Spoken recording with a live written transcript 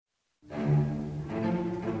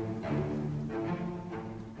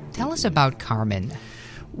Tell us about Carmen.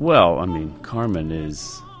 Well, I mean, Carmen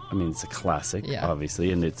is, it's a classic,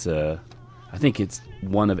 obviously, and I think it's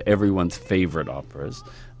one of everyone's favorite operas.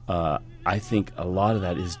 I think a lot of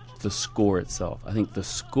that is the score itself. I think the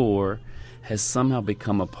score has somehow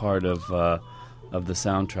become a part of the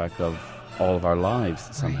soundtrack of all of our lives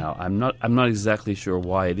somehow. Right. I'm not exactly sure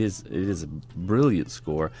why it is. It is a brilliant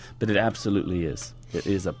score, but it absolutely is. It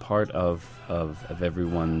is a part of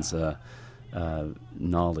everyone's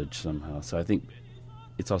knowledge somehow. So I think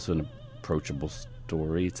it's also an approachable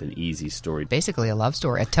story. It's an easy story. Basically a love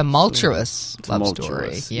story, a tumultuous love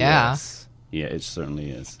story. Yeah. Yes. Yeah, it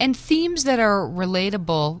certainly is. And themes that are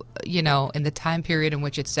relatable, in the time period in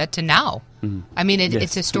which it's set to now. Mm-hmm. I mean,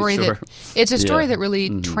 it's a story that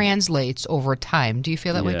really translates over time. Do you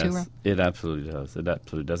feel that way too, Rob? It absolutely does. It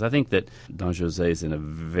absolutely does. I think that Don José is in a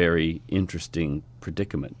very interesting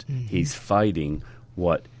predicament. Mm-hmm. He's fighting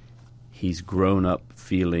what he's grown up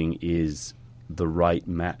feeling is the right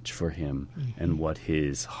match for him, and what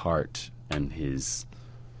his heart and his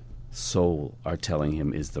soul are telling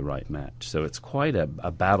him is the right match. So it's quite a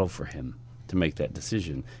battle for him to make that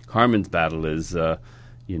decision. Carmen's battle is,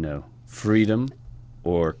 freedom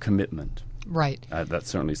or commitment. Right. That's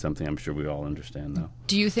certainly something I'm sure we all understand, though.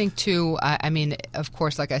 Do you think, too, of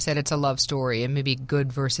course, like I said, it's a love story, and maybe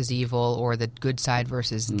good versus evil, or the good side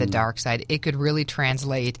versus the dark side. It could really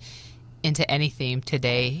translate into any theme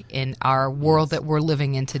today in our world that we're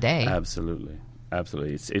living in today. Absolutely.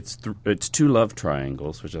 Absolutely. It's two love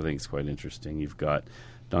triangles, which I think is quite interesting. You've got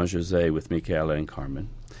Don José with Micaela and Carmen,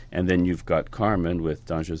 and then you've got Carmen with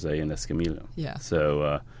Don José and Escamillo. Yeah.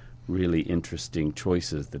 So really interesting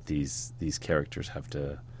choices that these characters have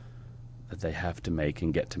to make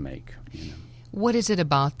and get to make. What is it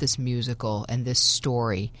about this musical and this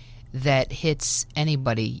story that hits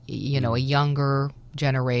anybody, a younger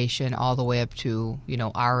generation all the way up to,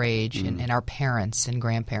 our age and our parents and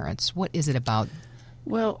grandparents? What is it about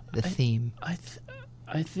the theme?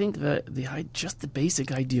 I think that just the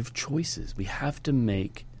basic idea of choices. We have to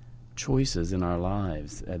make choices in our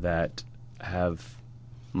lives that have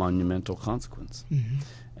monumental consequence. Mm-hmm.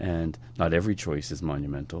 And not every choice is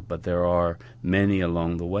monumental, but there are many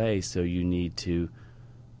along the way, so you need to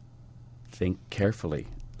think carefully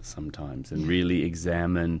sometimes and really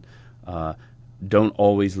examine. Don't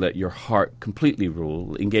always let your heart completely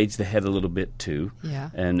rule. Engage the head a little bit too,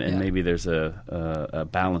 and maybe there's a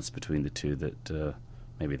balance between the two that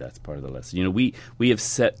maybe that's part of the lesson. We've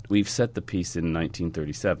set the piece in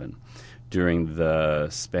 1937 during the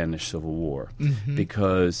Spanish Civil War,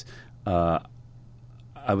 because when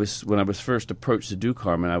I was first approached to do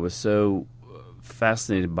Carmen, I was so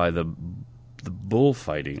fascinated by the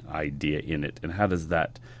bullfighting idea in it, and how does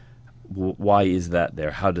that. Why is that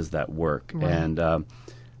there? How does that work? Right. And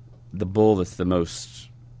the bull that's the most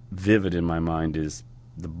vivid in my mind is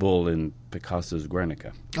the bull in Picasso's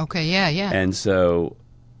Guernica. Okay, yeah. And so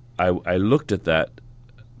I looked at that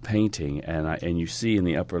painting, and you see in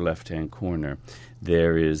the upper left-hand corner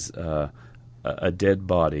there is a dead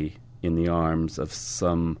body in the arms of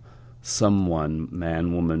someone,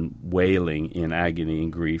 man, woman, wailing in agony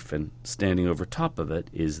and grief, and standing over top of it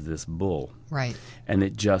is this bull. Right. And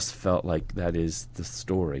it just felt like that is the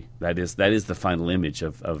story. That is the final image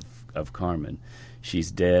of Carmen.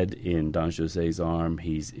 She's dead in Don José's arm.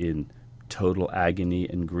 He's in total agony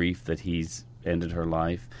and grief that he's ended her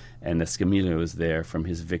life. And Escamillo is there from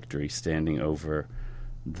his victory, standing over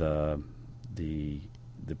the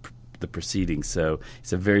proceedings. So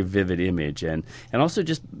it's a very vivid image, and also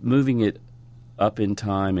just moving it up in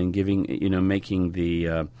time and giving, making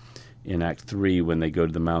the in Act 3 when they go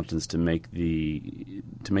to the mountains to make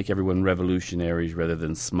everyone revolutionaries rather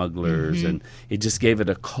than smugglers, and it just gave it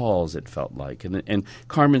a cause. It felt like, and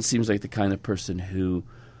Carmen seems like the kind of person who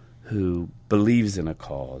believes in a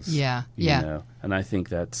cause. Yeah. And I think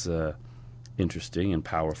that's interesting and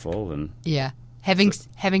powerful, and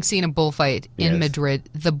Having seen a bullfight in Madrid,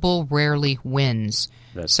 the bull rarely wins.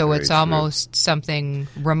 So it's almost something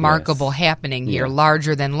remarkable happening here,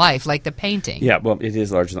 larger than life, like the painting. Yeah, well, it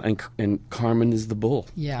is larger than life. And Carmen is the bull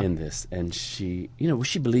in this. And she,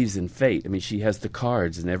 she believes in fate. I mean, she has the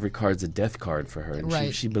cards, and every card's a death card for her.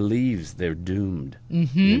 And she believes they're doomed,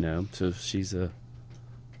 So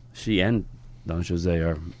she and Don José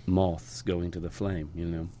are moths going to the flame,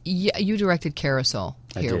 Yeah, you directed Carousel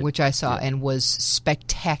here, which I saw, and was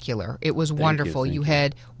spectacular. It was wonderful. You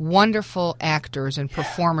had wonderful actors and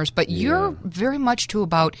performers, but you're very much too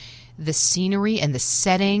about the scenery and the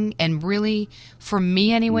setting, and really, for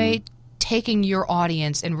me anyway, taking your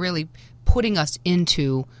audience and really putting us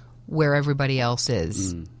into where everybody else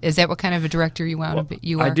is. Is that what kind of a director you are?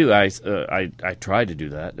 I do. I try to do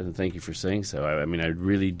that, and thank you for saying so. I mean, I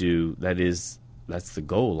really do. That's the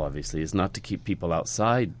goal, obviously, is not to keep people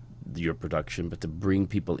outside your production, but to bring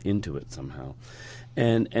people into it somehow.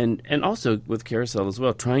 And also with Carousel as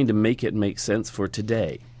well, trying to make it make sense for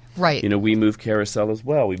today. Right. We moved Carousel as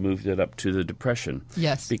well. We moved it up to the Depression.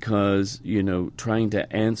 Yes. Because, trying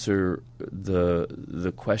to answer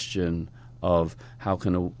the question of how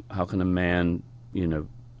can a man,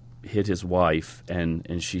 hit his wife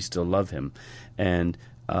and she still love him, and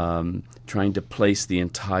trying to place the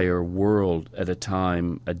entire world at a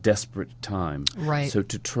desperate time. Right. So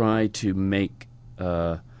to try to make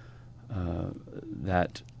that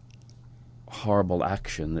horrible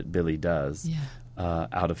action that Billy does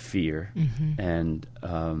out of fear, and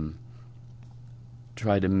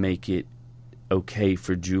try to make it okay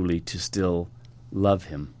for Julie to still love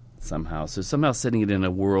him somehow. So somehow setting it in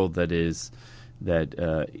a world that is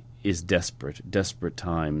desperate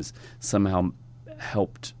times, somehow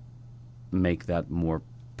helped make that more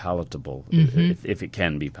palatable, if it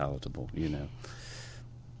can be palatable,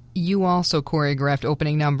 You also choreographed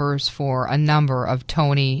opening numbers for a number of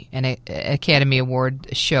Tony and Academy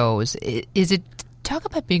Award shows. Talk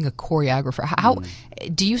about being a choreographer. How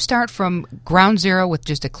do you start from ground zero with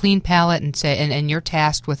just a clean palette and you're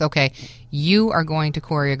tasked with, okay, you are going to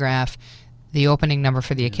choreograph the opening number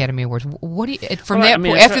for the Academy Awards. What do you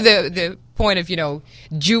after the point of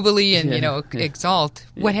Jubilee and Exalt?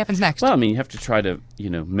 What happens next? Well, you have to try to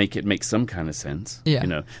make it make some kind of sense.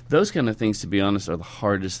 Yeah. Those kind of things, to be honest, are the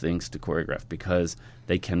hardest things to choreograph because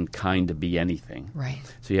they can kind of be anything. Right.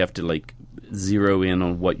 So you have to zero in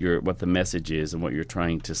on what the message is and what you're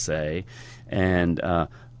trying to say, and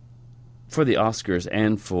for the Oscars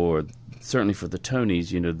and certainly for the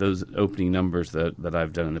Tonys, those opening numbers that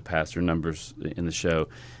I've done in the past, or numbers in the show,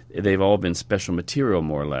 they've all been special material,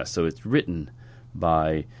 more or less. So it's written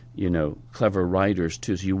by, clever writers,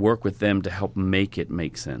 too. So you work with them to help make it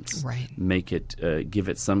make sense. Right. Make it, give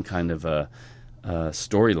it some kind of a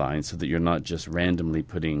storyline so that you're not just randomly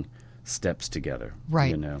putting steps together.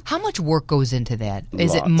 Right. How much work goes into that?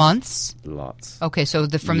 Is it months? Lots. Okay, so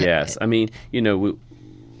Yes.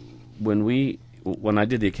 When I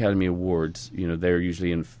did the Academy Awards, they're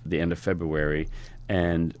usually in the end of February,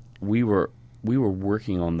 and we were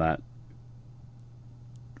working on that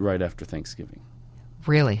right after Thanksgiving.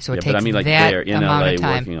 Really? So it takes that there in amount LA of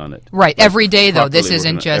time. Working on it. Right. Every day, though. This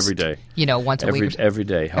isn't just every day. Once a week. Every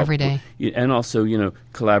day. Every day. And also,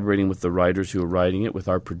 collaborating with the writers who are writing it, with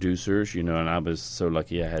our producers. And I was so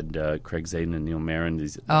lucky. I had Craig Zaden and Neil Marin,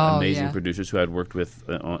 these amazing producers who I'd worked with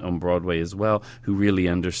on Broadway as well, who really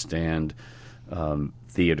understand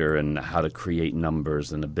theater and how to create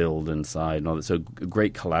numbers and to build inside and all that. So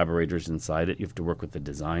great collaborators inside it. You have to work with the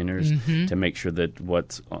designers to make sure that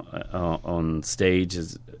what's on stage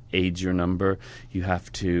aids your number. You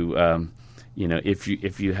have to,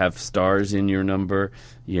 if you have stars in your number,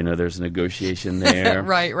 there's a negotiation there,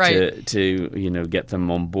 right, to get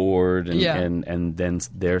them on board and then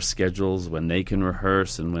their schedules when they can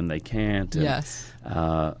rehearse and when they can't. And, yes,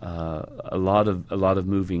 a lot of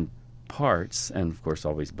moving parts, and of course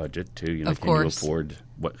always budget too. What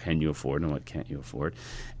can you afford and what can't you afford?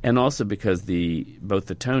 And also because both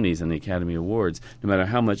the Tonys and the Academy Awards, no matter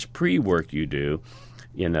how much pre-work you do,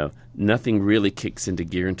 nothing really kicks into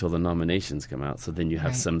gear until the nominations come out. So then you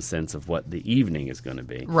have some sense of what the evening is going to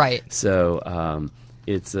be. Right. So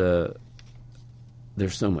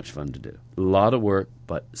there's so much fun to do. A lot of work,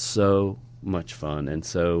 but so much fun and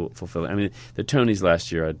so fulfilling. The Tonys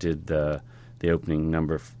last year, I did the opening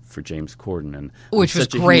number for James Corden, and which I'm was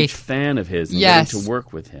such great. A huge fan of his. And yes, getting to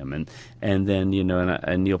work with him, and then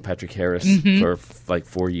and Neil Patrick Harris for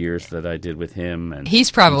 4 years that I did with him, and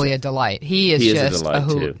he's probably a delight. He is just a delight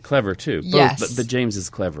too, clever too. Yes, but James is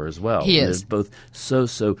clever as well. He is both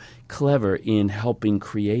so clever in helping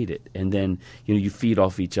create it, and then you feed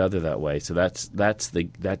off each other that way. So that's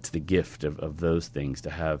the gift of those things, to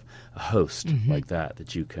have a host like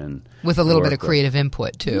that you can with a little bit of creative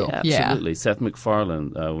input too. Yeah, absolutely. Seth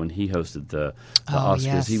MacFarlane, when he hosted the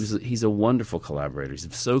Oscars, he's a wonderful collaborator. He's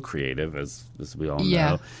so creative, as we all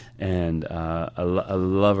know, and a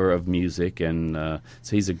lover of music, and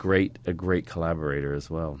so he's a great collaborator as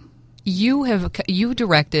well. You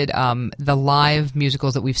directed the live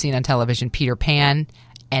musicals that we've seen on television, Peter Pan,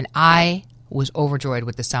 and I was overjoyed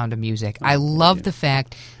with The Sound of Music. I love the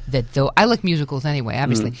fact that, though I like musicals anyway,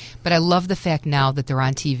 obviously, but I love the fact now that they're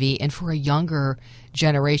on TV, and for a younger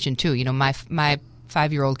generation too. My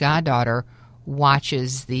 5-year-old goddaughter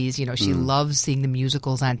watches these, she loves seeing the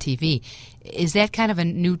musicals on TV. Is that kind of a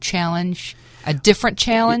new challenge, a different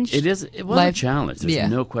challenge? It is. It was a challenge. There's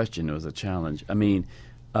no question it was a challenge. I mean,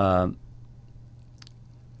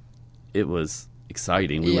 it was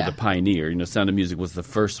exciting. We were the pioneer. Sound of Music was the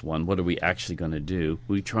first one. What are we actually going to do?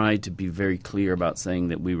 We tried to be very clear about saying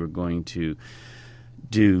that we were going to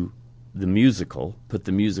do the musical, put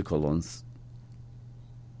the musical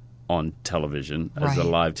on television as a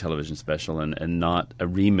live television special, and not a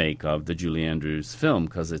remake of the Julie Andrews film,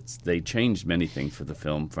 because they changed many things for the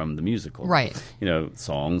film from the musical. Right.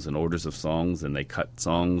 Songs and orders of songs, and they cut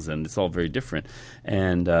songs, and it's all very different.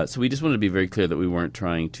 And so we just wanted to be very clear that we weren't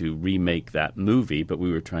trying to remake that movie, but we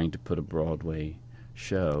were trying to put a Broadway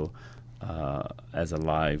show as a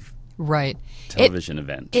live television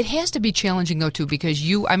event. It has to be challenging, though, too, because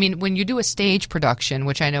when you do a stage production,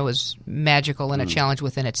 which I know is magical and a challenge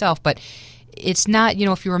within itself, but it's not,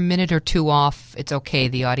 if you're a minute or two off, it's okay.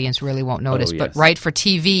 The audience really won't notice. But for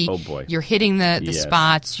TV, you're hitting the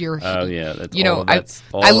spots.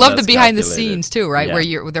 I love the behind the scenes too, right?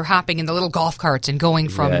 Yeah. Where they're hopping in the little golf carts and going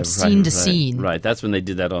from scene to scene. Right. That's when they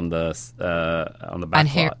did that on the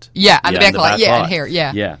back lot. Yeah, on the back lot. Yeah, on hair.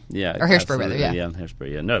 Yeah. Yeah. Or Hairspray, rather. Yeah. Yeah, on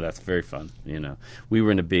Hairspray. Yeah. No, that's very fun. We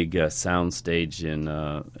were in a big sound stage in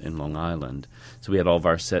Long Island, so we had all of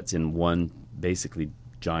our sets in one basically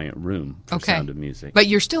giant room for Sound of Music. But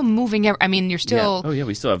you're still moving. You're still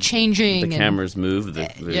we still have changing. The cameras move.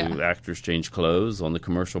 The actors change clothes on the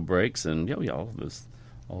commercial breaks, and all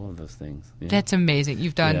of those things. Yeah. That's amazing.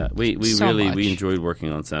 You've done. Yeah, we so really much. We enjoyed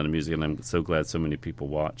working on Sound of Music, and I'm so glad so many people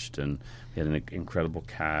watched, and we had an incredible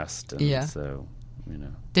cast. And so.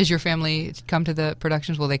 Does your family come to the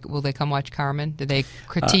productions? Will they come watch Carmen? Do they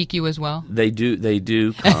critique you as well? They do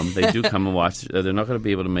come. They do come and watch. They're not going to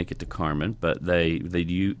be able to make it to Carmen, but they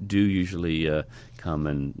do usually come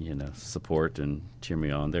and support and cheer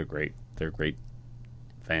me on. They're great. They're great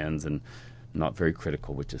fans and not very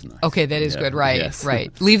critical, which is nice. Okay, that is good. Right, yes. Right.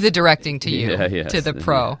 Leave the directing to you, to the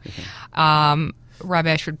pro. Rob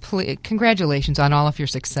Ashford, congratulations on all of your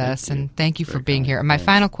success, and thank you for being here. And my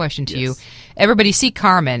final question to you, everybody see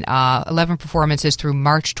Carmen, 11 performances through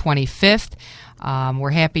March 25th.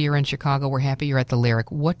 We're happy you're in Chicago. We're happy you're at the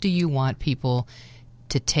Lyric. What do you want people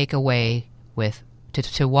to take away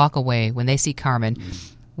to walk away when they see Carmen?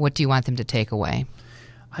 What do you want them to take away?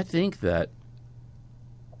 I think that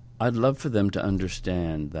I'd love for them to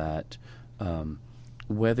understand that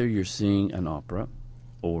whether you're seeing an opera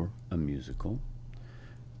or a musical,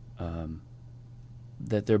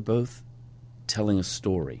 that they're both telling a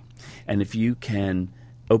story. And if you can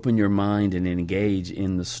open your mind and engage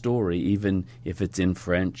in the story, even if it's in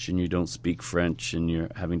French and you don't speak French and you're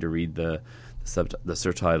having to read the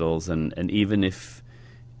subtitles, and even if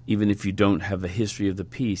you don't have a history of the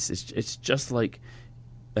piece, it's just like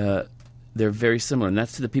they're very similar. And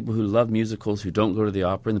that's to the people who love musicals who don't go to the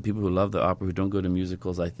opera, and the people who love the opera who don't go to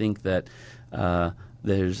musicals. I think that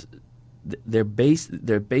they're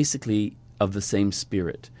basically of the same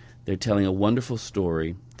spirit. They're telling a wonderful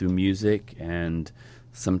story through music and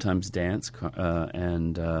sometimes dance,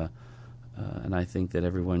 and I think that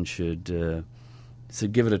everyone should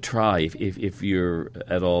give it a try if you're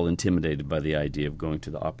at all intimidated by the idea of going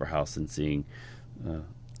to the opera house and seeing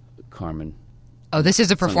Carmen. Oh, this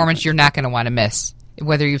is a performance you're not going to want to miss,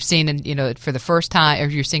 whether you've seen it for the first time, or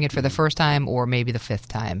you're seeing it for the first time, or maybe the fifth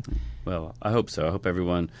time. Well, I hope so. I hope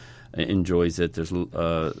everyone enjoys it. There's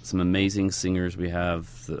some amazing singers. We have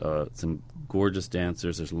some gorgeous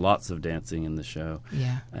dancers. There's lots of dancing in the show.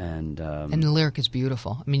 Yeah, and the Lyric is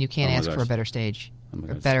beautiful. You can't ask for a better stage,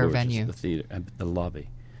 a better venue. The theater, the lobby,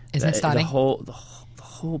 isn't it stunning? The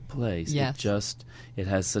whole place. Yes. It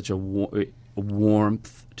has such a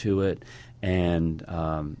warmth to it,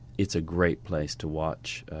 and it's a great place to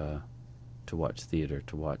watch theater,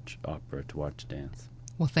 to watch opera, to watch dance.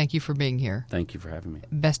 Well, thank you for being here. Thank you for having me.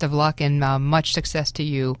 Best of luck and much success to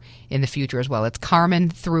you in the future as well. It's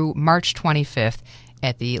Carmen through March 25th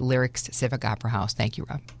at the Lyrics Civic Opera House. Thank you,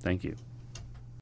 Rob. Thank you.